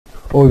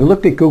Well, we've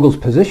looked at Google's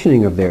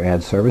positioning of their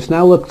ad service.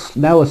 Now let's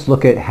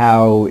look at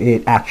how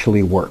it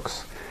actually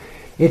works.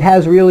 It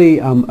has really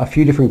a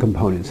few different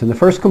components. And the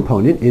first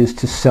component is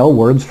to sell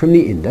words from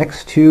the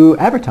index to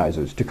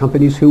advertisers, to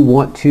companies who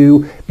want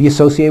to be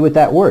associated with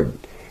that word.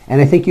 And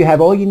I think you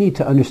have all you need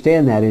to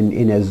understand that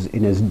in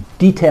as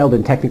detailed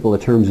and technical a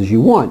terms as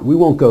you want. We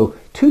won't go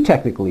too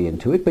technically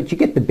into it, but you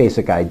get the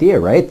basic idea,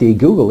 right? The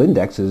Google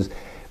index is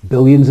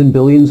billions and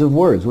billions of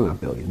words. Well, not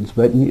billions,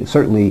 but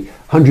certainly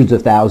hundreds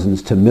of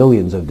thousands to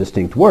millions of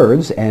distinct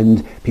words,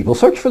 and people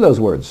search for those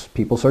words.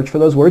 People search for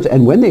those words,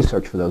 and when they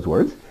search for those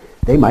words,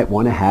 they might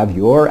want to have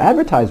your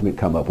advertisement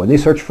come up. When they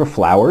search for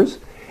flowers,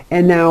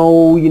 and now,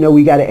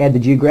 we got to add the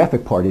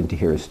geographic part into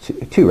here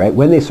too, right?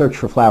 When they search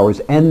for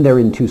flowers and they're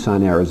in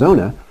Tucson,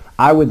 Arizona,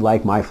 I would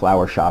like my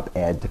flower shop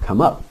ad to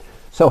come up.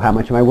 So how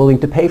much am I willing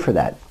to pay for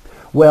that?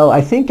 Well,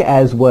 I think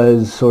as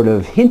was sort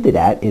of hinted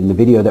at in the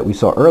video that we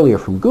saw earlier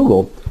from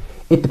Google,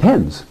 it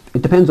depends.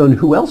 It depends on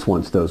who else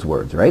wants those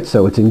words, right?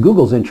 So it's in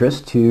Google's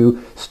interest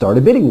to start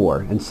a bidding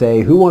war and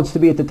say who wants to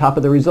be at the top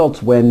of the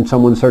results when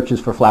someone searches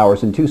for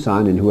flowers in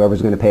Tucson, and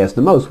whoever's going to pay us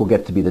the most will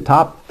get to be the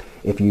top.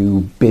 If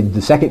you bid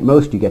the second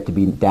most, you get to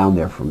be down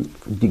there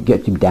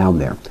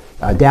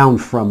down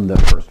from the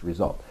first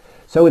result.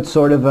 So it's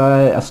sort of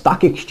a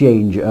stock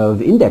exchange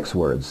of index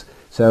words.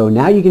 So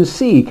now you can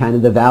see kind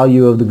of the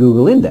value of the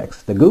Google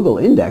index. The Google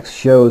index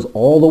shows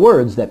all the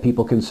words that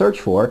people can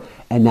search for,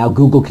 and now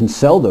Google can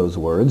sell those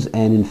words,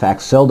 and in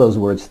fact sell those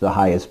words to the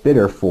highest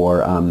bidder for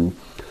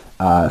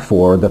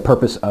the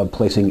purpose of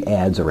placing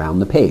ads around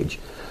the page.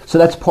 So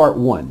that's part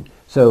one.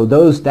 So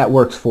that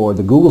works for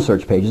the Google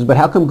search pages, but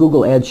how come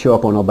Google ads show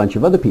up on a bunch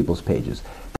of other people's pages?